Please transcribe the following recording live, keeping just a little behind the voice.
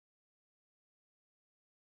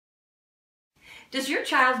Does your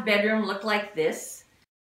child's bedroom look like this?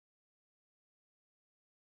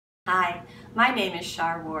 Hi, my name is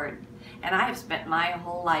Schar Ward, and I have spent my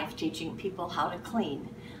whole life teaching people how to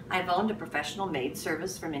clean. I've owned a professional maid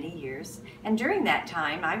service for many years, and during that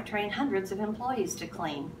time, I've trained hundreds of employees to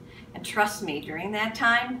clean. And trust me, during that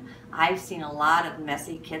time, I've seen a lot of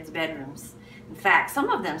messy kids' bedrooms. In fact, some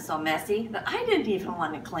of them so messy that I didn't even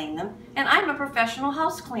want to clean them, and I'm a professional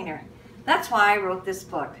house cleaner. That's why I wrote this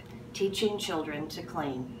book, Teaching Children to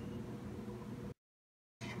Clean.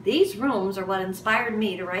 These rooms are what inspired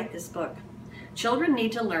me to write this book. Children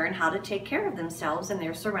need to learn how to take care of themselves and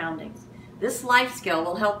their surroundings. This life skill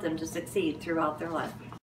will help them to succeed throughout their life.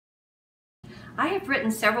 I have written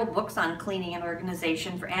several books on cleaning and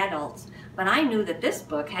organization for adults, but I knew that this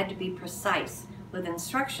book had to be precise, with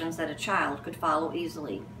instructions that a child could follow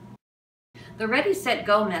easily. The Ready, Set,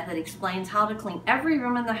 Go method explains how to clean every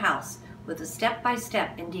room in the house with a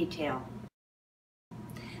step-by-step in detail.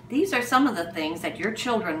 These are some of the things that your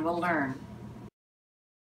children will learn.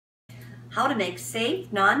 How to make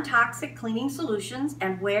safe, non-toxic cleaning solutions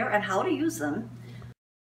and where and how to use them.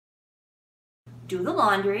 Do the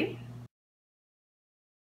laundry.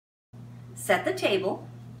 Set the table.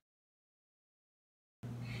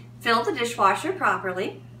 Fill the dishwasher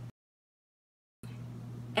properly.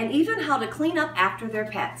 And even how to clean up after their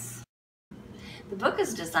pets. The book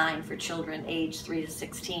is designed for children aged 3 to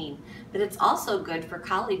 16, but it's also good for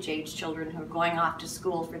college-age children who are going off to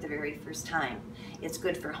school for the very first time. It's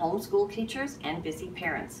good for homeschool teachers and busy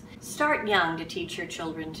parents. Start young to teach your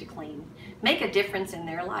children to clean. Make a difference in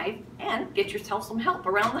their life and get yourself some help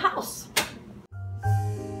around the house.